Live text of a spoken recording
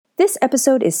This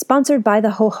episode is sponsored by the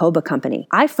Jojoba Company.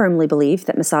 I firmly believe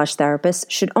that massage therapists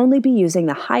should only be using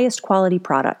the highest quality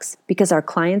products because our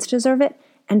clients deserve it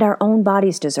and our own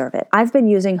bodies deserve it. I've been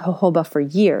using jojoba for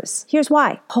years. Here's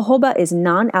why. Jojoba is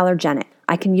non-allergenic.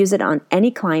 I can use it on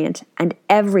any client and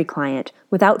every client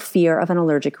without fear of an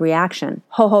allergic reaction.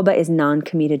 Jojoba is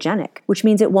non-comedogenic, which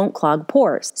means it won't clog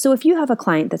pores. So if you have a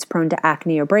client that's prone to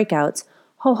acne or breakouts,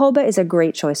 jojoba is a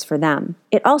great choice for them.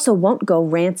 It also won't go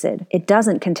rancid. It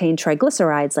doesn't contain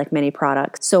triglycerides like many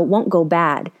products, so it won't go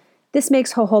bad. This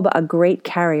makes jojoba a great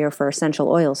carrier for essential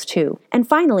oils too. And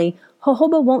finally,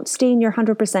 jojoba won't stain your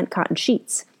 100% cotton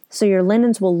sheets, so your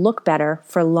linens will look better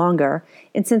for longer,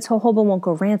 and since jojoba won't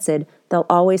go rancid, they'll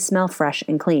always smell fresh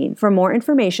and clean. For more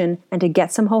information and to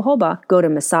get some jojoba, go to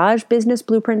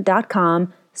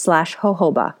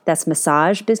massagebusinessblueprint.com/jojoba. That's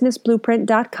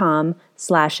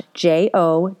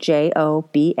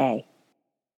massagebusinessblueprint.com/JOJOBA.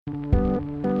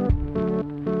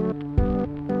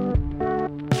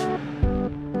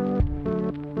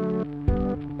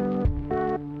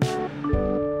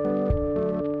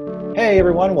 Hey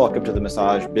everyone, welcome to the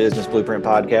Massage Business Blueprint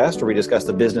podcast, where we discuss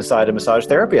the business side of massage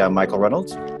therapy. I'm Michael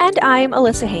Reynolds. And I'm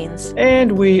Alyssa Haynes.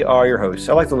 And we are your hosts.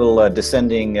 I like the little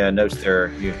descending notes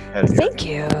there you had. Thank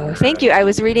you. I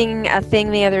was reading a thing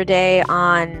the other day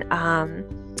on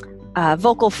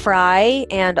vocal fry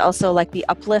and also like the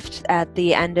uplift at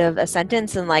the end of a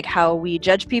sentence and like how we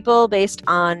judge people based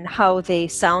on how they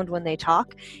sound when they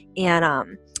talk. And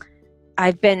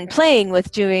I've been playing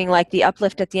with doing like the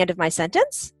uplift at the end of my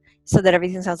sentence, so that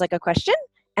everything sounds like a question.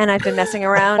 And I've been messing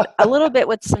around a little bit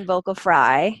with some vocal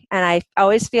fry. And I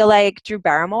always feel like Drew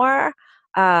Barrymore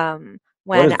when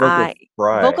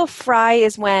vocal fry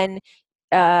is when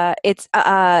it's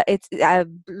that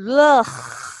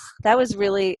was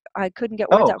really, I couldn't get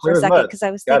words out for a second because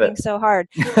I was thinking so hard.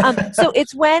 So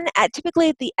it's when typically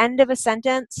at the end of a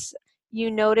sentence,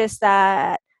 you notice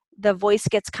that the voice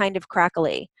gets kind of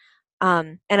crackly.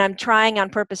 And I'm trying on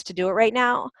purpose to do it right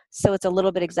now, so it's a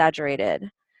little bit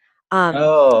exaggerated.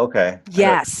 Okay.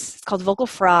 Yes, it's called vocal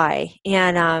fry,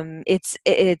 and it's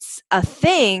a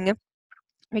thing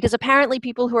because apparently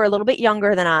people who are a little bit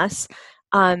younger than us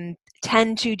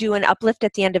tend to do an uplift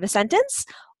at the end of a sentence,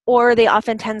 or they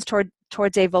often tend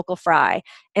towards a vocal fry,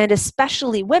 and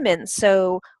especially women.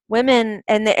 So women,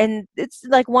 and it's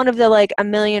like one of the like a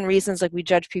million reasons like we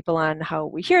judge people on how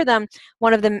we hear them.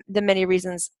 One of the many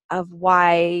reasons of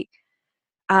why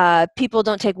people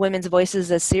don't take women's voices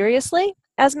as seriously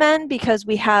as men, because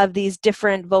we have these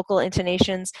different vocal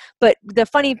intonations. But the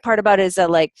funny part about it is that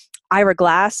like Ira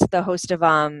Glass, the host of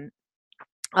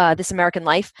This American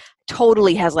Life,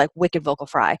 totally has like wicked vocal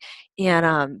fry,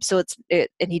 and so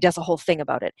and he does a whole thing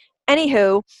about it.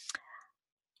 Anywho,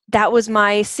 that was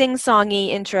my sing-songy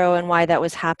intro and why that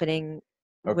was happening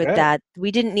with that. We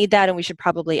didn't need that, and we should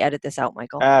probably edit this out,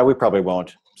 Michael. We probably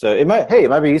won't. So it might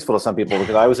be useful to some people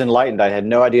because I was enlightened. I had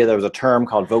no idea there was a term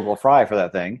called vocal fry for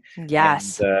that thing.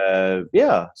 Yes. And,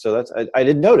 so that's I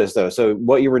didn't notice though. So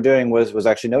what you were doing was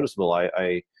actually noticeable.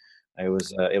 I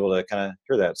was able to kind of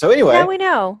hear that. So anyway. Now we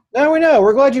know.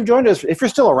 We're glad you've joined us. If you're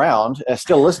still around,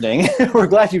 still listening, we're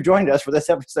glad you've joined us for this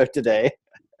episode today.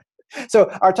 So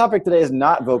our topic today is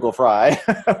not vocal fry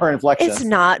or inflections. It's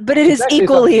not, but it is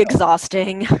equally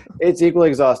exhausting. It's equally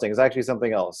exhausting. It's actually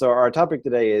something else. So our topic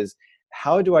today is,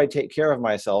 how do I take care of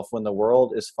myself when the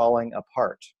world is falling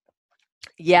apart?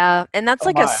 Yeah, and that's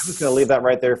I'm just going to leave that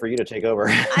right there for you to take over.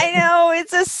 I know.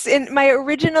 My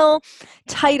original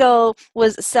title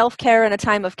was Self-Care in a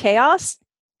Time of Chaos.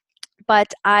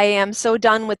 But I am so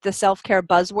done with the self-care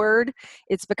buzzword.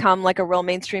 It's become like a real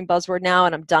mainstream buzzword now,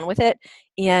 and I'm done with it.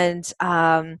 And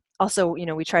also,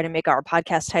 we try to make our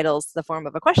podcast titles the form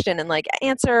of a question and like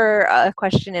answer a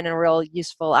question in a real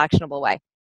useful, actionable way.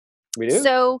 We do?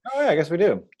 So, I guess we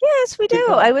do. Yes, we do.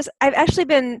 I've actually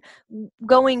been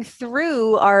going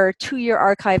through our 2-year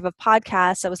archive of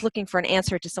podcasts. I was looking for an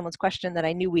answer to someone's question that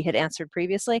I knew we had answered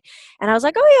previously. And I was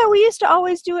like, oh yeah, we used to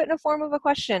always do it in a form of a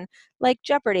question, like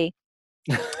Jeopardy.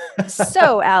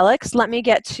 So, Alex, let me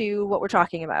get to what we're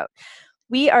talking about.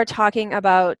 We are talking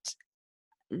about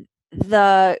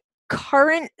the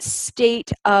current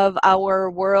state of our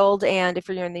world, and if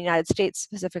you're in the United States,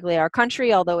 specifically our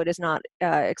country, although it is not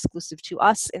exclusive to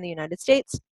us in the United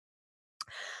States.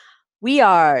 We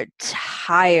are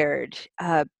tired.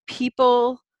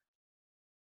 People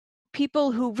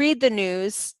who read the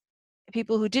news,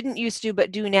 people who didn't used to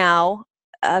but do now,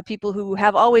 people who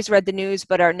have always read the news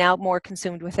but are now more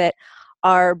consumed with it,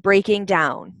 are breaking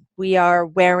down. We are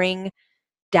wearing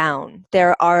down.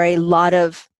 There are a lot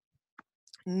of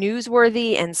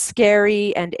newsworthy and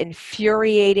scary and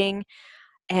infuriating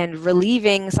and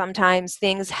relieving sometimes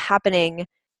things happening.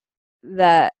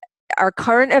 Our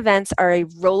current events are a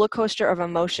roller coaster of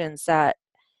emotions that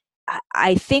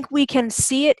I think we can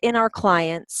see it in our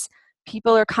clients.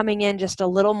 People are coming in just a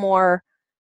little more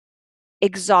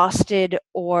exhausted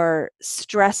or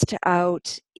stressed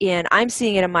out. And I'm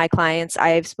seeing it in my clients.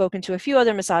 I've spoken to a few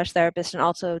other massage therapists and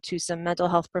also to some mental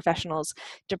health professionals.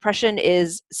 Depression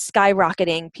is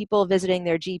skyrocketing. People visiting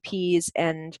their GPs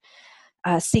and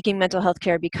seeking mental health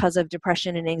care because of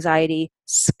depression and anxiety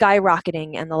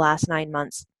skyrocketing in the last 9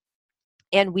 months.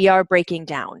 And we are breaking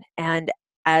down. And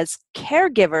as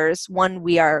caregivers,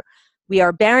 we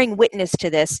are bearing witness to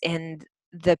this in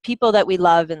the people that we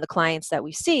love and the clients that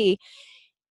we see.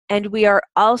 And we are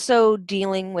also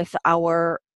dealing with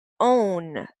our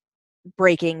own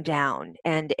breaking down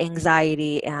and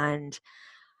anxiety and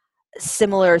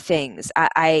similar things.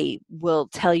 I will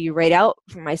tell you right out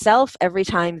for myself, every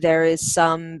time there is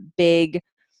some big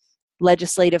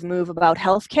legislative move about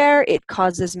healthcare, it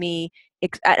causes me,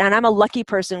 and I'm a lucky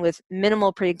person with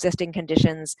minimal pre-existing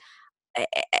conditions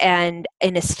and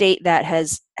in a state that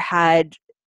has had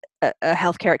a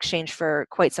healthcare exchange for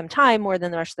quite some time, more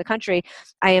than the rest of the country.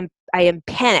 I am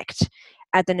panicked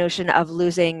at the notion of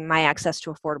losing my access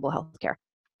to affordable healthcare.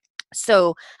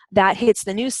 So that hits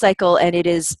the news cycle, and it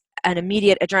is an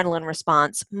immediate adrenaline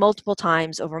response multiple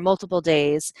times over multiple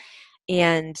days,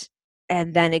 and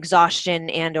then exhaustion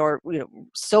and or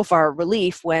so far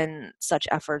relief when such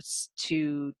efforts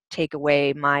to take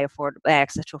away my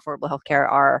access to affordable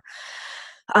healthcare are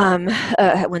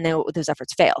when those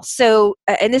efforts fail. So,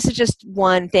 and this is just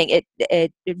one thing.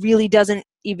 It really doesn't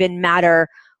even matter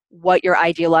what your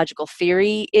ideological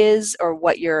theory is or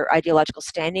what your ideological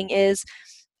standing is.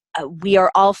 We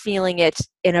are all feeling it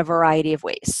in a variety of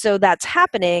ways. So that's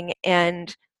happening,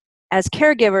 and as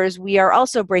caregivers, we are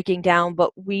also breaking down,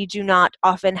 but we do not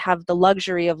often have the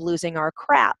luxury of losing our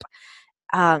crap.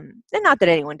 And not that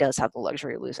anyone does have the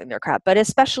luxury of losing their crap, but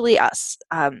especially us.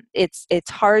 It's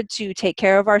hard to take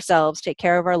care of ourselves, take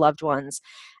care of our loved ones,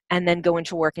 and then go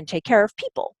into work and take care of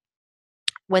people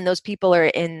when those people are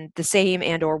in the same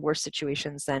and or worse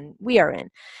situations than we are in.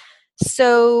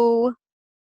 So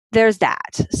there's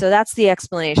that. So that's the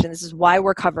explanation. This is why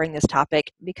we're covering this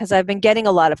topic, because I've been getting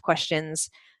a lot of questions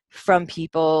from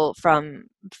people, from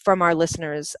our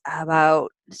listeners,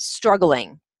 about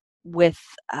struggling with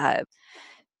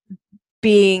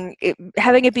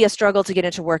having it be a struggle to get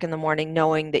into work in the morning,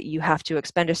 knowing that you have to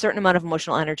expend a certain amount of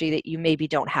emotional energy that you maybe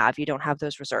don't have. You don't have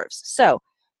those reserves. So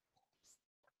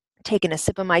taking a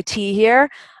sip of my tea here.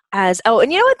 And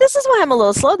you know what? This is why I'm a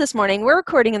little slow this morning. We're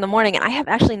recording in the morning, and I have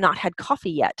actually not had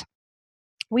coffee yet.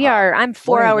 I'm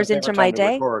 4 hours into my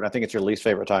day. I think it's your least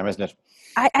favorite time, isn't it?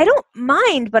 I don't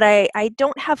mind, but I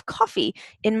don't have coffee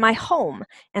in my home,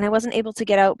 and I wasn't able to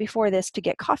get out before this to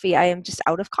get coffee. I am just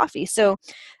out of coffee. So,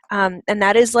 and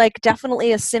that is like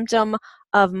definitely a symptom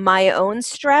of my own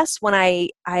stress when I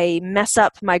mess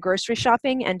up my grocery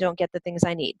shopping and don't get the things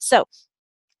I need. So,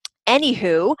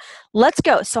 anywho, let's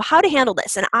go. So how to handle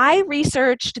this. And I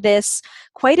researched this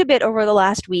quite a bit over the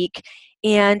last week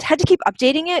and had to keep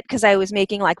updating it because I was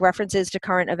making like references to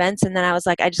current events. And then I was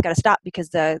like, I just got to stop because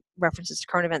the references to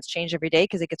current events change every day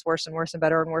because it gets worse and worse and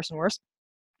better and worse and worse.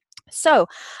 So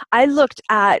I looked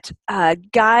at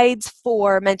guides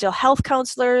for mental health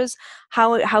counselors,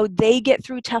 how they get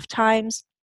through tough times,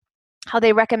 how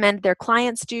they recommend their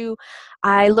clients do.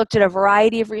 I looked at a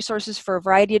variety of resources for a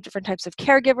variety of different types of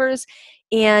caregivers,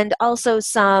 and also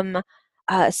some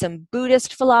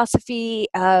Buddhist philosophy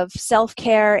of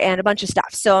self-care and a bunch of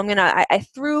stuff. So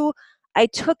I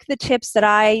took the tips that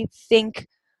I think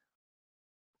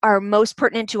are most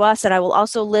pertinent to us, and I will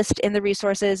also list in the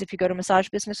resources. If you go to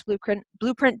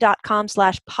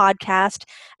massagebusinessblueprint.com/podcast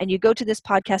and you go to this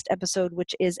podcast episode,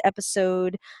 which is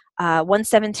episode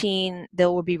 117, there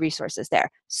will be resources there.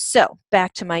 So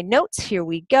back to my notes. Here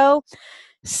we go.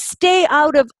 Stay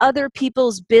out of other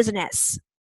people's business.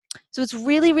 So it's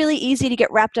really, really easy to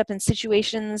get wrapped up in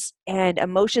situations and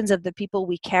emotions of the people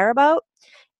we care about.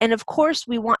 And of course,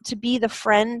 we want to be the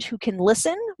friend who can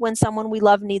listen when someone we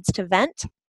love needs to vent.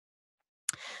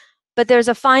 But there's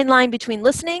a fine line between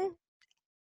listening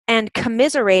and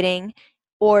commiserating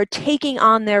or taking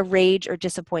on their rage or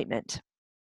disappointment.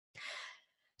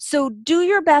 So do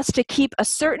your best to keep a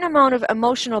certain amount of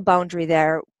emotional boundary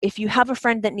there. If you have a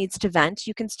friend that needs to vent,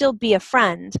 you can still be a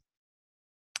friend,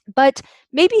 but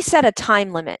maybe set a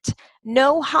time limit.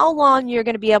 Know how long you're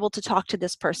going to be able to talk to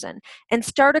this person and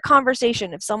start a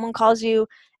conversation. If someone calls you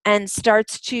and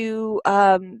starts to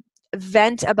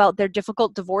vent about their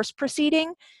difficult divorce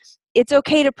proceeding, it's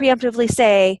okay to preemptively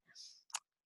say,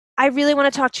 I really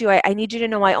want to talk to you. I need you to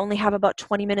know I only have about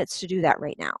 20 minutes to do that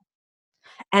right now.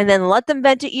 And then let them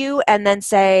vent at you and then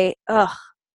say, ugh,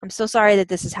 I'm so sorry that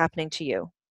this is happening to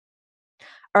you.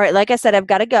 All right, like I said, I've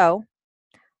got to go,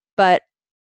 but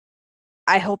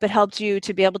I hope it helped you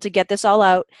to be able to get this all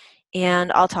out,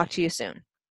 and I'll talk to you soon.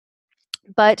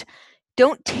 But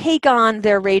don't take on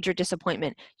their rage or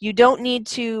disappointment. You don't need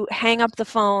to hang up the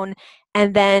phone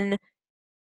and then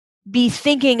be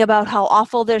thinking about how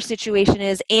awful their situation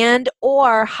is and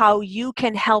or how you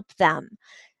can help them.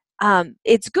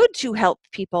 It's good to help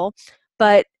people,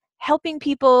 but helping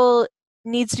people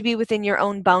needs to be within your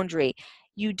own boundary.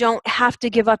 You don't have to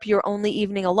give up your only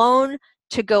evening alone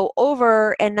to go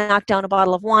over and knock down a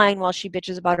bottle of wine while she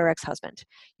bitches about her ex-husband.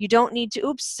 You don't need to,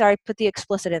 oops, sorry, put the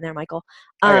explicit in there, Michael.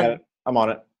 I got it. I'm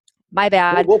on it. My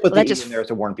bad. We'll put Well, the E in there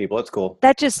to warn people. It's cool.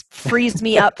 that just frees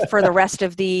me up for the rest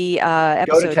of the Go to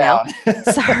episode now. town.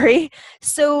 Sorry.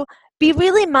 So be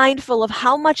really mindful of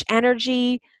how much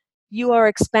energy you are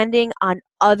expending on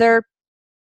other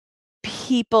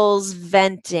people's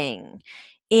venting.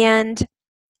 And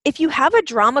if you have a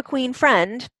drama queen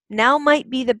friend, now might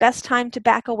be the best time to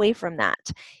back away from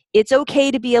that. It's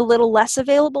okay to be a little less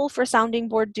available for sounding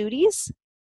board duties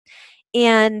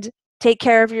and take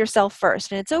care of yourself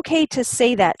first. And it's okay to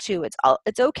say that too.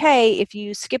 It's okay if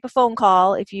you skip a phone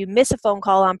call, if you miss a phone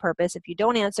call on purpose, if you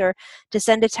don't answer, to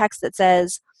send a text that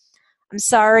says, I'm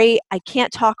sorry, I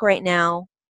can't talk right now.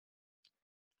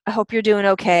 I hope you're doing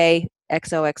okay,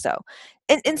 XOXO.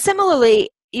 And similarly,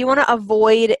 you want to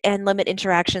avoid and limit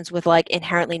interactions with like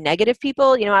inherently negative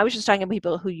people. You know, I was just talking about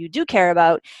people who you do care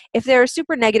about. If there are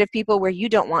super negative people where you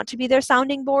don't want to be their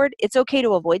sounding board, it's okay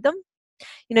to avoid them.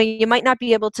 You know, you might not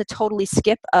be able to totally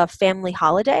skip a family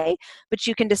holiday, but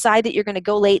you can decide that you're going to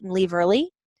go late and leave early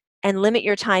and limit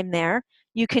your time there.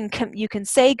 You can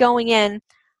say going in,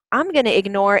 I'm going to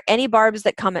ignore any barbs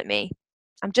that come at me.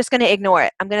 I'm just going to ignore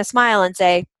it. I'm going to smile and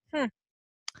say,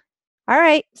 all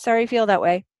right, sorry you feel that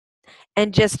way,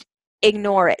 and just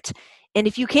ignore it. And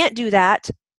if you can't do that,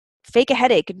 fake a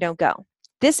headache and don't go.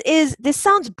 This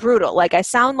sounds brutal. Like I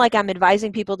sound like I'm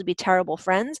advising people to be terrible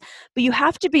friends, but you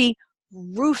have to be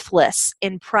ruthless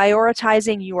in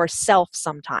prioritizing yourself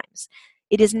sometimes.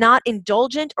 It is not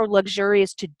indulgent or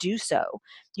luxurious to do so.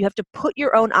 You have to put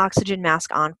your own oxygen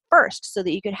mask on first so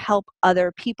that you can help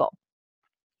other people.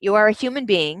 You are a human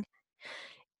being.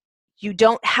 You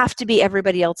don't have to be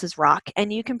everybody else's rock,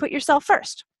 and you can put yourself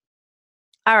first.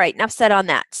 All right, enough said on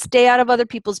that. Stay out of other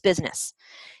people's business.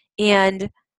 And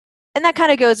that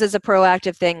kind of goes as a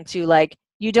proactive thing too. Like,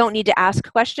 you don't need to ask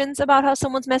questions about how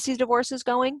someone's messy divorce is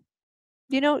going.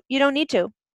 You don't need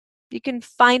to. You can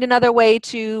find another way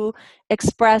to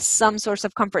express some source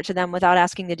of comfort to them without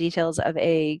asking the details of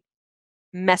a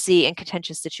messy and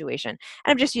contentious situation.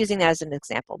 And I'm just using that as an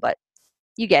example, but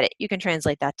you get it. You can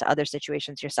translate that to other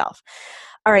situations yourself.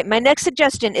 All right, my next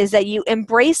suggestion is that you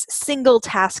embrace single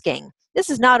tasking. This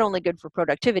is not only good for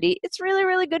productivity, it's really,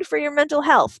 really good for your mental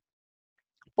health.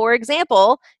 For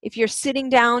example, if you're sitting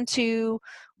down to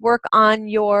work on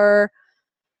your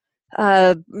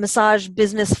massage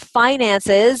business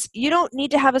finances, you don't need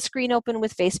to have a screen open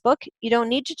with Facebook. You don't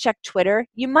need to check Twitter.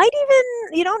 You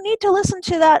don't need to listen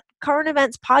to that current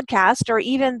events podcast or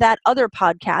even that other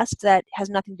podcast that has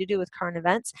nothing to do with current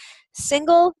events.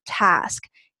 Single task.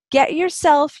 Get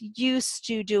yourself used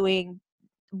to doing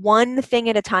one thing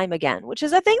at a time again, which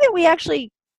is a thing that we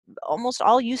actually almost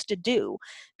all used to do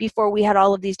before we had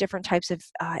all of these different types of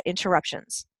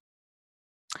interruptions.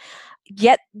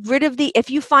 Get rid of if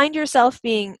you find yourself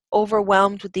being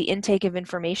overwhelmed with the intake of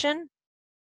information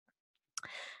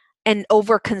and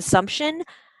overconsumption,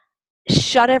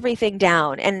 shut everything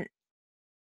down. And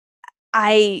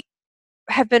I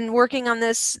have been working on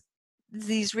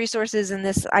these resources and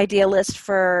this idea list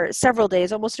for several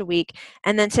days, almost a week.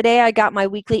 And then today I got my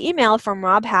weekly email from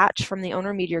Rob Hatch from the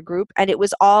Owner Media Group, and it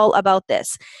was all about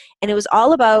this. And it was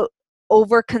all about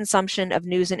overconsumption of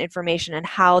news and information and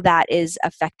how that is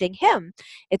affecting him.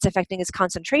 It's affecting his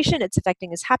concentration, it's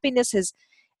affecting his happiness,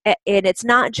 and it's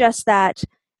not just that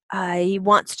he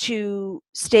wants to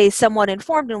stay somewhat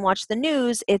informed and watch the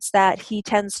news, it's that he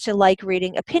tends to like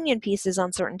reading opinion pieces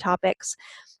on certain topics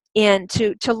and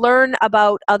to learn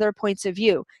about other points of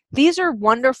view. These are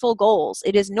wonderful goals.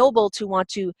 It is noble to want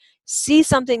to see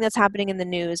something that's happening in the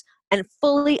news and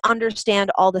fully understand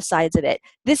all the sides of it.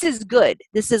 This is good.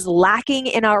 This is lacking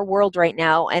in our world right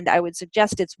now, and I would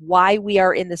suggest it's why we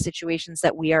are in the situations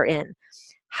that we are in.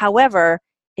 However,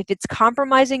 if it's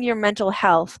compromising your mental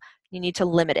health, you need to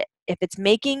limit it. If it's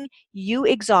making you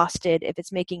exhausted, if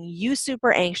it's making you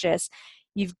super anxious,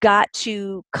 you've got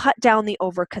to cut down the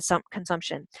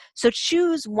overconsumption. So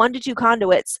choose 1 to 2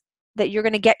 conduits that you're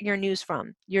going to get your news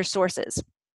from, your sources.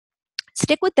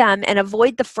 Stick with them and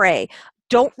avoid the fray.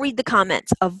 Don't read the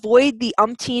comments. Avoid the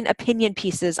umpteen opinion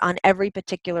pieces on every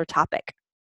particular topic.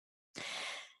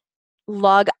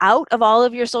 Log out of all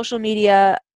of your social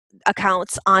media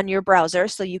accounts on your browser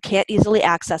so you can't easily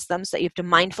access them, so that you have to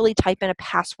mindfully type in a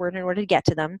password in order to get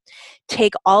to them.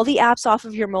 Take all the apps off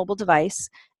of your mobile device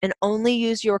and only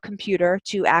use your computer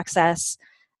to access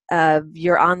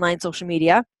your online social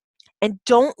media. And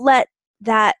don't let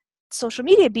that social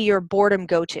media be your boredom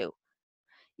go-to.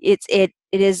 It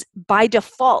is by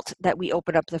default that we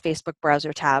open up the Facebook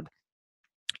browser tab.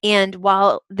 And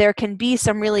while there can be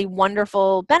some really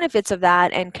wonderful benefits of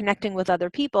that and connecting with other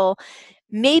people,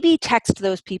 maybe text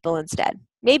those people instead.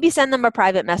 Maybe send them a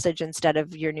private message instead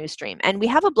of your news stream. And we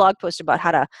have a blog post about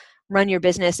how to run your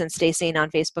business and stay sane on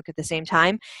Facebook at the same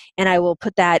time. And I will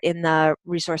put that in the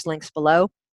resource links below.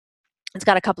 It's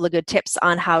got a couple of good tips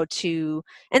on how to,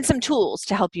 and some tools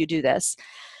to help you do this.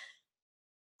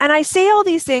 And I say all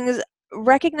these things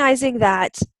recognizing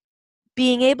that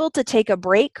being able to take a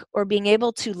break or being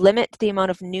able to limit the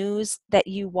amount of news that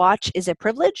you watch is a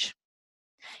privilege.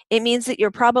 It means that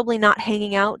you're probably not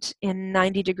hanging out in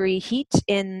 90-degree heat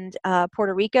in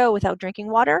Puerto Rico without drinking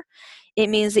water. It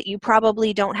means that you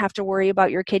probably don't have to worry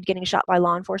about your kid getting shot by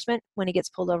law enforcement when he gets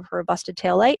pulled over for a busted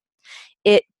taillight.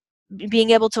 Being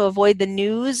able to avoid the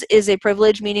news is a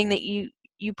privilege, meaning that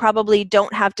you probably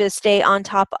don't have to stay on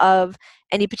top of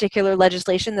any particular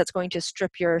legislation that's going to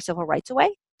strip your civil rights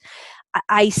away.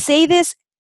 I say this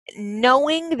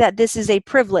knowing that this is a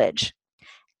privilege,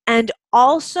 and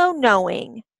also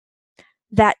knowing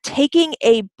that taking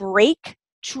a break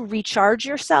to recharge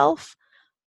yourself,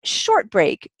 short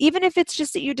break, even if it's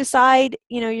just that you decide,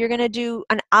 you're going to do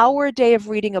an hour a day of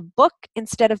reading a book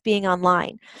instead of being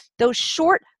online. Those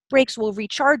short breaks will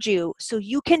recharge you so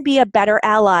you can be a better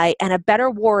ally and a better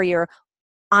warrior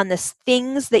on the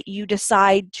things that you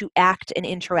decide to act and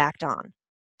interact on.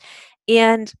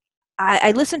 And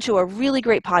I listened to a really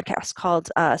great podcast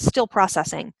called Still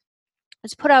Processing.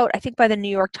 It's put out, I think, by the New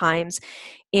York Times,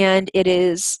 and it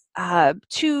is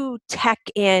two tech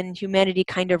and humanity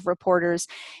kind of reporters,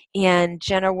 and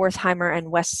Jenna Wertheimer and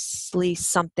Wesley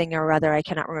something or other. I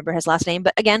cannot remember his last name,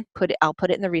 but again, I'll put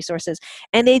it in the resources.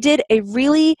 And they did a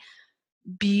really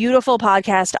beautiful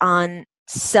podcast on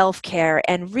self-care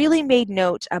and really made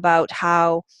note about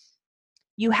how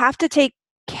you have to take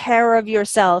care of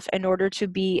yourself in order to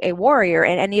be a warrior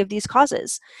in any of these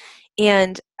causes.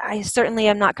 And I certainly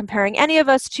am not comparing any of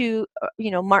us to,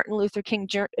 Martin Luther King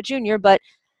Jr., but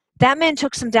that man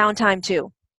took some downtime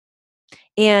too.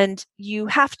 And you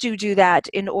have to do that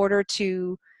in order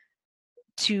to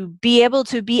be able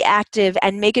to be active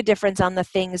and make a difference on the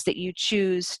things that you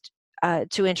choose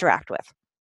to interact with.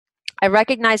 I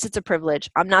recognize it's a privilege.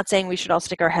 I'm not saying we should all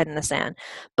stick our head in the sand,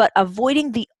 but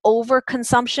avoiding the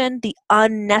overconsumption, the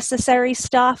unnecessary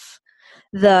stuff,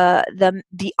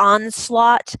 the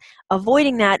onslaught,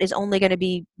 avoiding that is only going to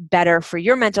be better for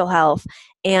your mental health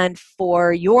and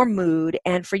for your mood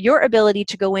and for your ability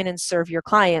to go in and serve your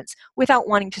clients without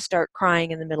wanting to start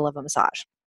crying in the middle of a massage.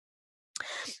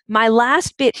 My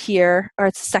last bit here, or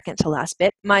it's second to last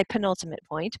bit, my penultimate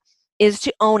point, is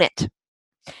to own it.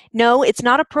 No, it's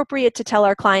not appropriate to tell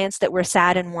our clients that we're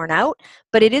sad and worn out,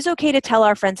 but it is okay to tell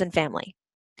our friends and family.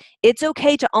 It's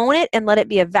okay to own it and let it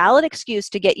be a valid excuse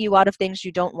to get you out of things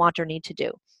you don't want or need to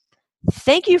do.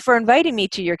 Thank you for inviting me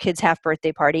to your kid's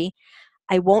half-birthday party.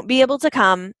 I won't be able to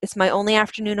come. It's my only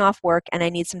afternoon off work and I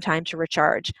need some time to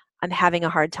recharge. I'm having a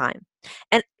hard time.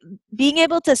 And being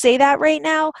able to say that right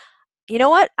now, you know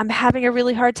what? I'm having a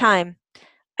really hard time.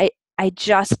 I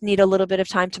just need a little bit of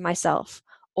time to myself.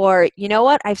 Or, you know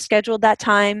what? I've scheduled that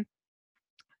time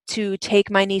to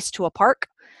take my niece to a park,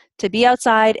 to be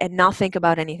outside and not think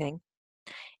about anything.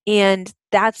 And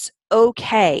that's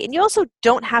okay. And you also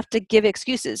don't have to give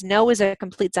excuses. No is a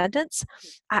complete sentence.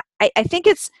 I think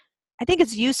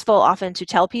it's useful often to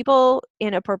tell people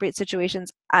in appropriate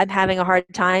situations, I'm having a hard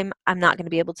time. I'm not going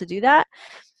to be able to do that.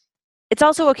 It's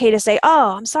also okay to say,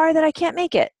 oh, I'm sorry that I can't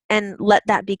make it, and let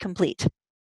that be complete.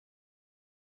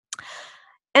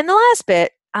 And the last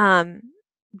bit,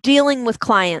 dealing with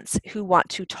clients who want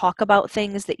to talk about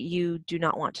things that you do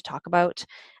not want to talk about.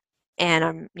 And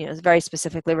I'm very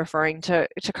specifically referring to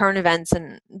current events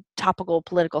and topical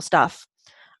political stuff.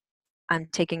 I'm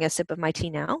taking a sip of my tea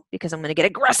now because I'm going to get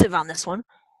aggressive on this one.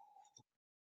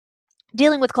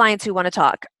 Dealing with clients who want to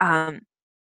talk.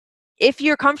 If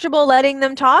you're comfortable letting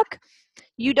them talk,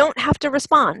 you don't have to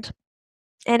respond.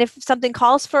 And if something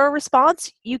calls for a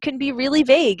response, you can be really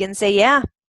vague and say, yeah,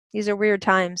 these are weird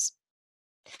times.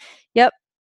 Yep,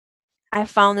 I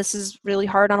found this is really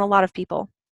hard on a lot of people.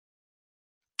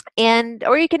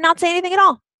 or you can not say anything at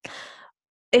all.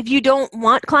 If you don't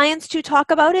want clients to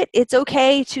talk about it, it's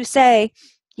okay to say,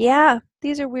 yeah,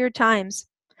 these are weird times.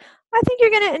 I think you're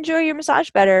going to enjoy your massage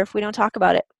better if we don't talk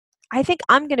about it. I think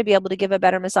I'm going to be able to give a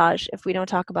better massage if we don't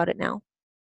talk about it now.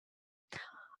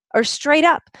 Or straight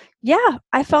up, yeah,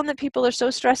 I found that people are so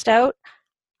stressed out.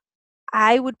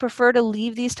 I would prefer to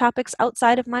leave these topics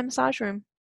outside of my massage room.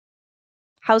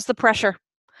 How's the pressure?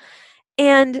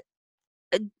 And,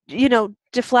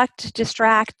 deflect,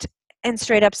 distract, and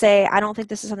straight up say, I don't think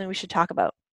this is something we should talk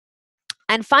about.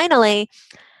 And finally,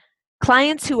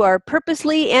 clients who are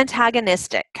purposely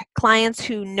antagonistic, clients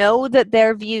who know that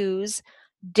their views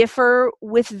differ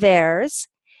with theirs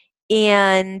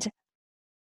and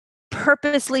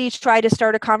purposely try to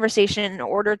start a conversation in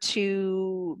order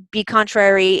to be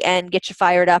contrary and get you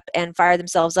fired up and fire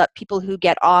themselves up, people who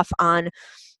get off on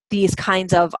these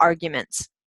kinds of arguments.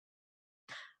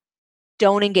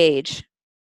 Don't engage.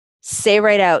 Say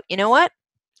right out, you know what?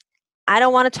 I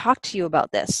don't want to talk to you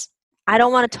about this. I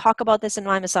don't want to talk about this in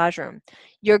my massage room.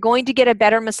 You're going to get a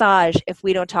better massage if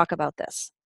we don't talk about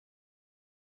this.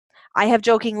 I have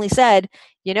jokingly said,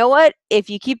 you know what? If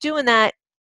you keep doing that,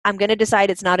 I'm going to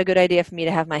decide it's not a good idea for me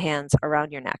to have my hands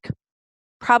around your neck.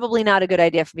 Probably not a good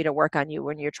idea for me to work on you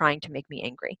when you're trying to make me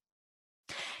angry.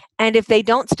 And if they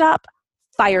don't stop,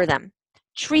 fire them.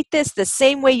 Treat this the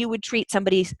same way you would treat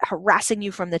somebody harassing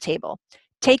you from the table.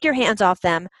 Take your hands off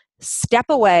them, step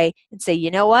away, and say, you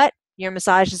know what? Your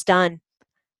massage is done.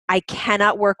 I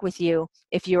cannot work with you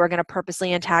if you are going to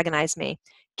purposely antagonize me.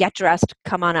 Get dressed,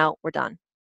 come on out, we're done.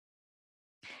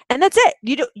 And that's it.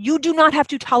 You do not have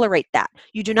to tolerate that.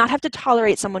 You do not have to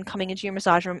tolerate someone coming into your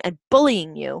massage room and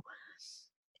bullying you.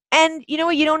 And you know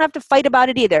what? You don't have to fight about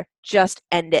it either. Just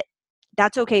end it.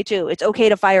 That's okay too. It's okay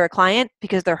to fire a client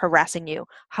because they're harassing you,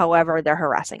 however they're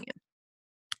harassing you.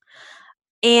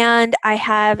 And I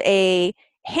have a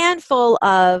handful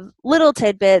of little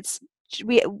tidbits,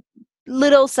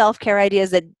 little self-care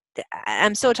ideas that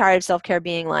I'm so tired of self-care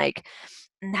being like,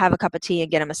 have a cup of tea and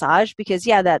get a massage, because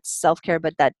yeah, that's self-care,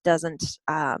 but that doesn't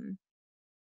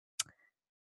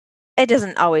it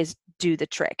doesn't always do the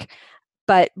trick.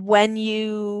 But when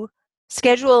you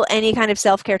schedule any kind of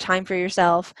self-care time for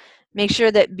yourself, make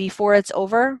sure that before it's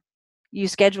over, you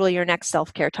schedule your next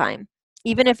self-care time.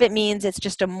 Even if it means it's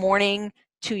just a morning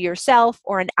to yourself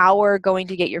or an hour going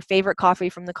to get your favorite coffee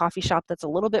from the coffee shop that's a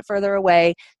little bit further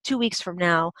away 2 weeks from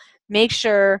now, make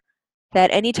sure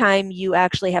that anytime you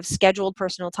actually have scheduled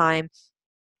personal time,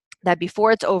 that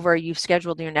before it's over, you've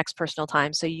scheduled your next personal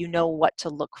time so you know what to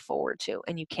look forward to,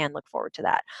 and you can look forward to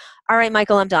that. All right,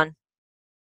 Michael, I'm done.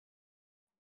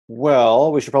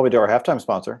 Well, we should probably do our halftime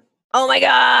sponsor. Oh my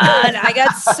God, I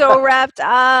got so wrapped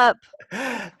up.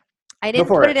 I didn't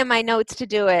put it in my notes to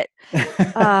do it.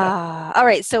 All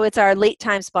right, so it's our late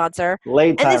time sponsor.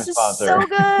 Late time and this sponsor. Is so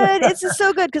good. This is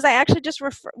so good because I actually just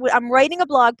I'm writing a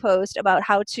blog post about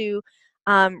how to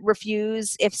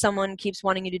refuse if someone keeps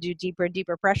wanting you to do deeper and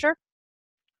deeper pressure.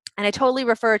 And I totally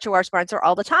refer to our sponsor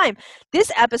all the time.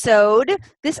 This episode,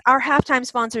 our halftime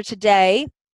sponsor today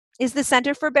is the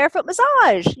Center for Barefoot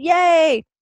Massage. Yay!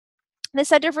 The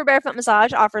Center for Barefoot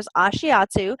Massage offers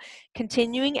Ashiatsu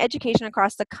continuing education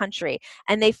across the country,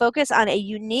 and they focus on a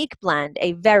unique blend,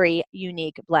 a very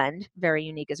unique blend, very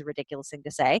unique is a ridiculous thing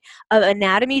to say, of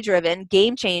anatomy-driven,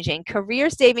 game-changing,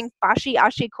 career-saving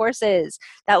Ashi courses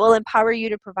that will empower you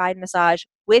to provide massage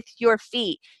with your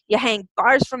feet. You hang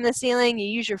bars from the ceiling, you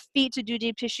use your feet to do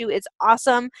deep tissue. It's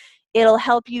awesome. It'll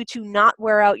help you to not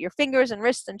wear out your fingers and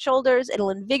wrists and shoulders. It'll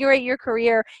invigorate your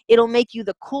career. It'll make you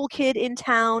the cool kid in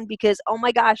town because, oh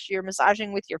my gosh, you're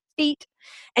massaging with your feet.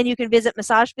 And you can visit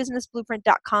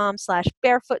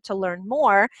massagebusinessblueprint.com/barefoot to learn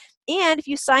more. And if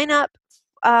you sign up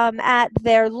at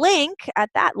that link,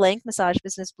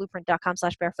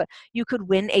 massagebusinessblueprint.com/barefoot, you could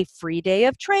win a free day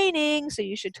of training. So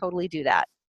you should totally do that.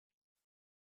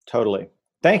 Totally.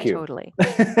 Thank you. Totally.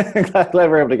 glad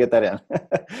we're able to get that in.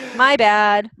 My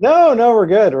bad. No, we're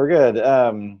good. We're good.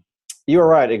 You were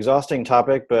right. Exhausting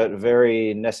topic, but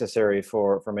very necessary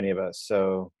for many of us.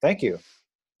 So thank you.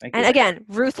 And again,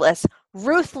 ruthless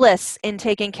in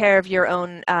taking care of your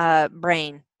own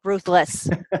brain. Ruthless.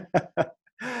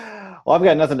 Well, I've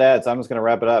got nothing to add, so I'm just going to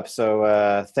wrap it up.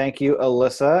 So thank you,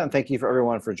 Alyssa, and thank you for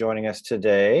everyone for joining us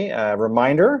today.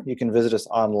 Reminder, you can visit us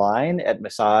online at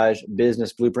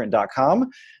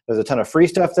massagebusinessblueprint.com. There's a ton of free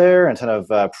stuff there and a ton of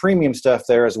premium stuff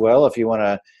there as well if you want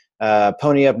to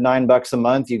Pony up $9 a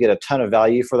month. You get a ton of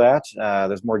value for that.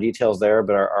 There's more details there,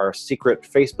 but our secret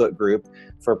Facebook group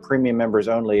for premium members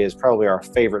only is probably our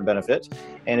favorite benefit.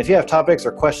 And if you have topics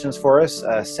or questions for us,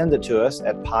 send it to us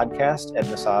at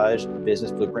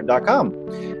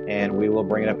podcast@massagebusinessblueprint.com, and we will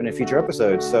bring it up in a future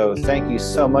episode. So thank you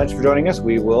so much for joining us.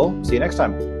 We will see you next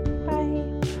time.